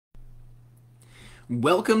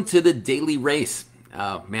Welcome to the Daily Race.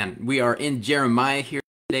 Man, we are in Jeremiah here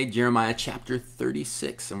today, Jeremiah chapter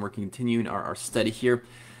 36, and we're continuing our study here.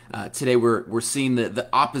 Today we're seeing the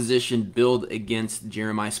opposition build against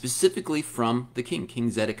Jeremiah, specifically from the king,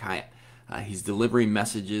 King Zedekiah. He's delivering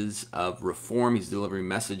messages of reform. He's delivering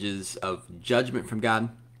messages of judgment from God.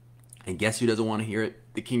 And guess who doesn't want to hear it?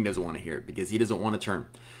 The king doesn't want to hear it because he doesn't want to turn.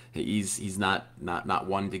 He's not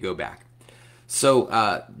wanting to go back.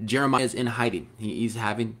 So Jeremiah is in hiding. He's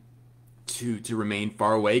having to remain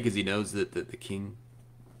far away because he knows that the king,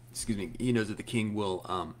 he knows that the king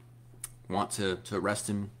will want to arrest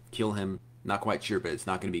him, kill him. Not quite sure, but it's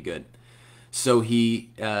not going to be good. So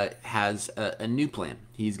he has a new plan.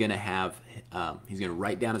 He's going to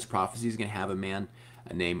write down his prophecies. He's going to have a man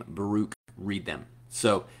named Baruch read them.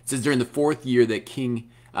 So it says during the 4th year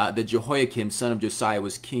that Jehoiakim, son of Josiah,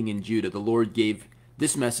 was king in Judah, the Lord gave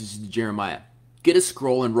this message to Jeremiah. Get a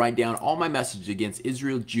scroll and write down all my messages against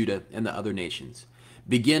Israel, Judah, and the other nations.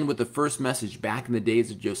 Begin with the first message back in the days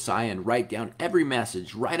of Josiah and write down every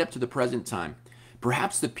message right up to the present time.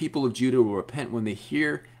 Perhaps the people of Judah will repent when they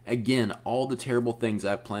hear again all the terrible things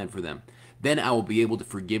I've planned for them. Then I will be able to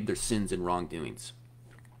forgive their sins and wrongdoings.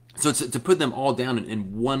 So it's to put them all down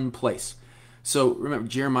in one place. So remember,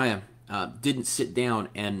 Jeremiah didn't sit down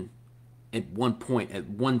and at one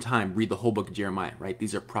time, read the whole book of Jeremiah, right?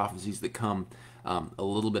 These are prophecies that come a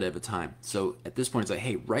little bit at a time. So at this point, it's like,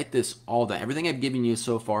 hey, write this all down. Everything I've given you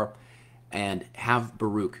so far, and have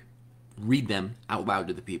Baruch read them out loud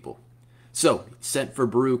to the people. So sent for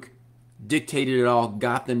Baruch, dictated it all,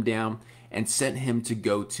 got them down, and sent him to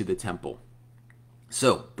go to the temple.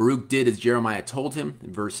 So Baruch did as Jeremiah told him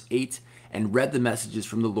in verse 8, and read the messages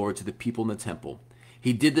from the Lord to the people in the temple.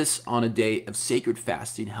 He did this on a day of sacred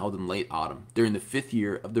fasting held in late autumn, during the 5th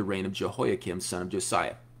year of the reign of Jehoiakim, son of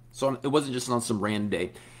Josiah. So it wasn't just on some random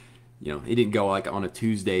day. He didn't go like on a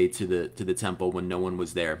Tuesday to the temple when no one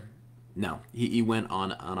was there. No, he went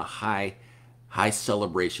on a high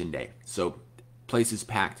celebration day. So places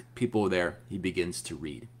packed, people were there. He begins to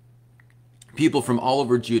read. People from all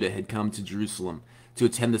over Judah had come to Jerusalem to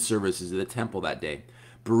attend the services of the temple that day.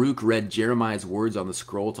 Baruch read Jeremiah's words on the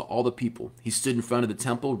scroll to all the people. He stood in front of the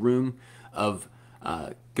temple room of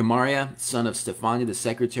Gemariah, son of Stephaniah, the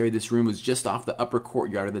secretary. This room was just off the upper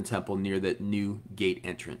courtyard of the temple near the new gate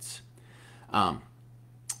entrance.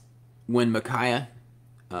 When Micaiah,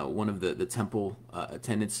 one of the temple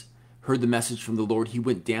attendants, heard the message from the Lord, he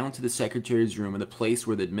went down to the secretary's room in the place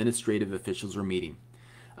where the administrative officials were meeting.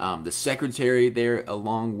 The secretary there,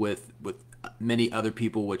 along with many other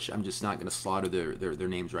people, which I'm just not going to slaughter their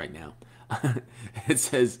names right now. It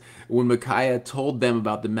says, when Micaiah told them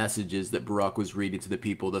about the messages that Baruch was reading to the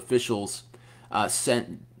people, the officials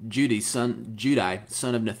sent Judai,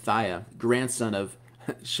 son of Nethiah, grandson of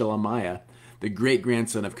Shelemiah, the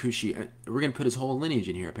great-grandson of Cushi. We're going to put his whole lineage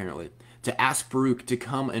in here, apparently, to ask Baruch to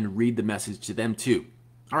come and read the message to them, too.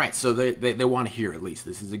 All right, so they want to hear, at least.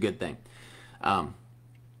 This is a good thing.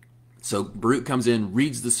 So Baruch comes in,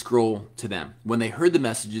 reads the scroll to them. When they heard the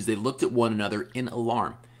messages, they looked at one another in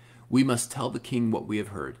alarm. We must tell the king what we have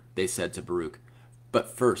heard, they said to Baruch.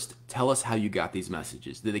 But first, tell us how you got these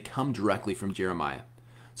messages. Did they come directly from Jeremiah?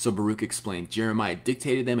 So Baruch explained, Jeremiah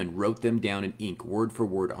dictated them and wrote them down in ink, word for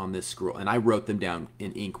word on this scroll. And I wrote them down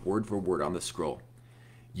in ink, word for word on the scroll.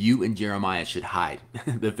 You and Jeremiah should hide,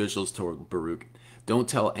 the officials told Baruch. Don't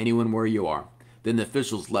tell anyone where you are. Then the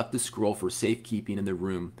officials left the scroll for safekeeping in the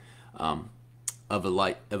room of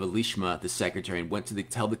Elishma, the secretary, and went to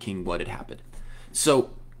tell the king what had happened.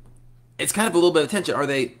 So it's kind of a little bit of tension.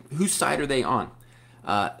 Whose side are they on?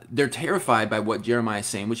 They're terrified by what Jeremiah is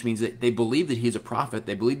saying, which means that they believe that he's a prophet.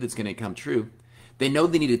 They believe that's going to come true. They know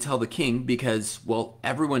they need to tell the king because, well,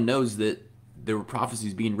 everyone knows that there were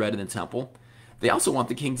prophecies being read in the temple. They also want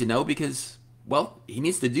the king to know because, well, he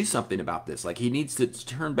needs to do something about this. Like, he needs to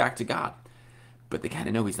turn back to God. But they kind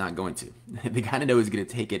of know he's not going to. They kind of know he's going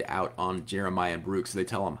to take it out on Jeremiah and Baruch, so they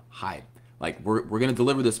tell him, hide. Like, we're going to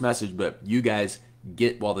deliver this message, but you guys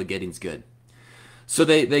get while the getting's good. So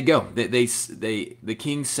they go. The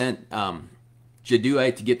king sent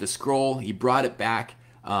Jadui to get the scroll. He brought it back,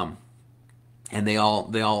 and they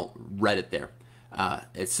all read it there.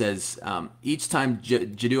 It says, each time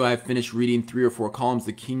Jadui finished reading 3 or 4 columns,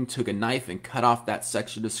 the king took a knife and cut off that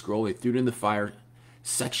section of the scroll. He threw it in the fire,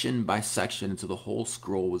 section by section, until the whole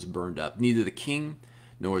scroll was burned up. Neither the king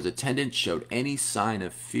nor his attendants showed any sign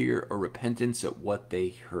of fear or repentance at what they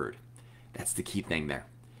heard. That's the key thing there.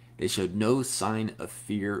 They showed no sign of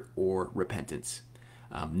fear or repentance.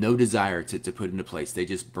 No desire to put it into place. They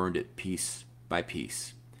just burned it piece by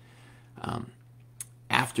piece.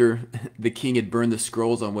 After the king had burned the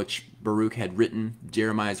scrolls on which Baruch had written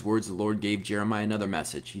Jeremiah's words, the Lord gave Jeremiah another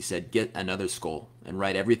message. He said, "Get another scroll and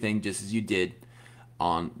write everything just as you did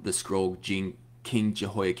on the scroll King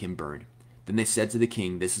Jehoiakim burned." Then they said to the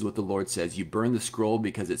king, "This is what the Lord says. You burned the scroll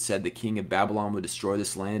because it said the king of Babylon would destroy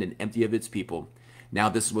this land and empty of its people. Now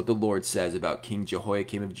this is what the Lord says about King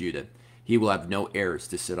Jehoiakim of Judah. He will have no heirs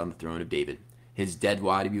to sit on the throne of David. His dead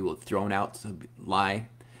body will be thrown out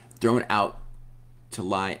to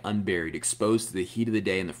lie unburied, exposed to the heat of the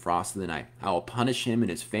day and the frost of the night. I will punish him and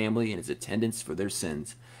his family and his attendants for their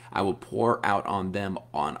sins. I will pour out on them,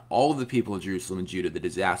 on all of the people of Jerusalem and Judah, the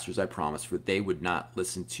disasters I promised, for they would not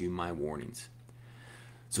listen to my warnings."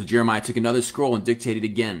 So Jeremiah took another scroll and dictated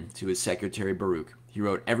again to his secretary Baruch. He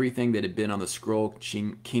wrote everything that had been on the scroll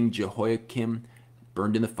King Jehoiakim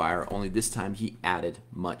burned in the fire, only this time he added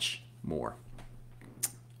much more.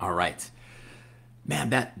 All right. Man,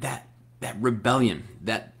 that rebellion,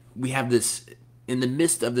 that we have this, in the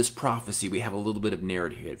midst of this prophecy, we have a little bit of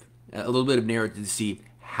narrative to see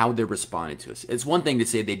how they're responding to us. It's one thing to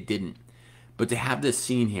say they didn't, but to have this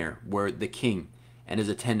scene here where the king and his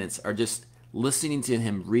attendants are just listening to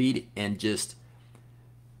him read, and just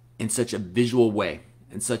in such a visual way,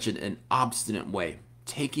 in such an obstinate way,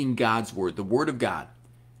 taking God's word, the word of God,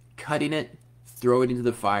 cutting it, throw it into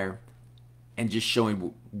the fire, and just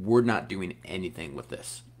showing we're not doing anything with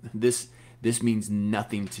this. This means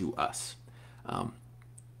nothing to us.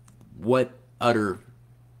 What utter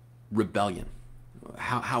rebellion.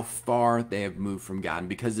 How far they have moved from God. And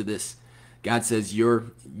because of this, God says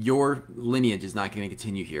your lineage is not going to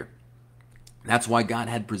continue here. That's why God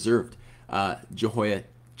had preserved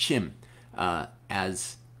Jehoiachim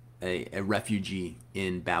as a refugee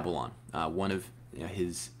in Babylon, one of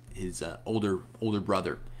his older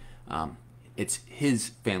brother. It's his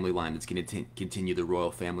family line that's going to continue the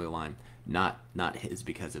royal family line, not his,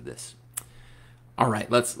 because of this. All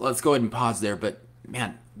right, let's go ahead and pause there. But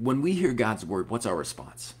man, when we hear God's word, what's our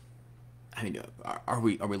response? I mean, are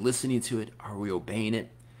we listening to it? Are we obeying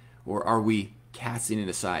it, or are we casting it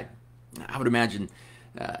aside? I would imagine,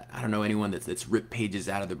 I don't know anyone that's ripped pages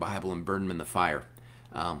out of their Bible and burned them in the fire.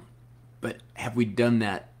 But have we done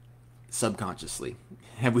that subconsciously?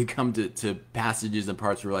 Have we come to passages and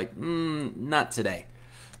parts where we're like, not today.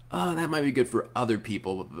 Oh, that might be good for other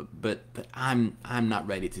people, but I'm not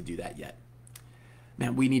ready to do that yet.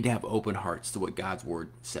 Man, we need to have open hearts to what God's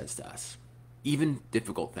word says to us. Even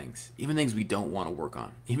difficult things, even things we don't want to work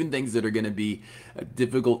on, even things that are going to be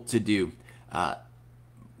difficult to do.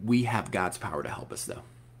 We have God's power to help us, though.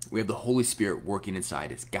 We have the Holy Spirit working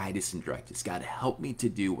inside us, guide us and direct us. God, help me to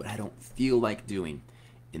do what I don't feel like doing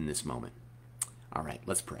in this moment. All right,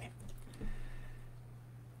 let's pray.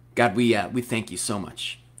 God, we thank you so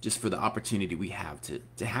much just for the opportunity we have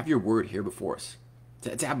to have your word here before us,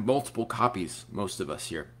 to have multiple copies, most of us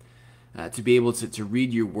here, to be able to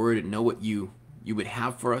read your word and know what you would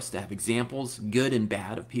have for us, to have examples, good and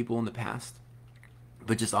bad, of people in the past,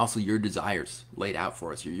 but just also your desires laid out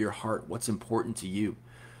for us, your heart, what's important to you,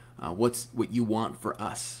 what you want for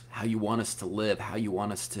us, how you want us to live, how you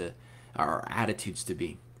want us to, our attitudes to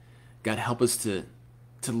be. God, help us to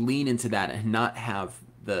lean into that and not have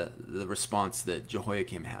the response that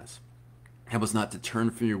Jehoiakim has. Help us not to turn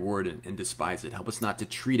from your word and despise it. Help us not to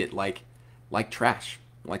treat it like trash,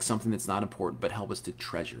 like something that's not important, but help us to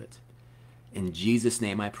treasure it. In Jesus'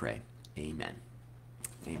 name I pray. Amen.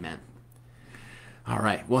 Amen. All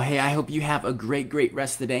right. Well, hey, I hope you have a great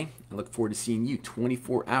rest of the day. I look forward to seeing you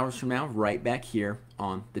 24 hours from now, right back here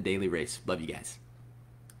on The Daily Race. Love you guys.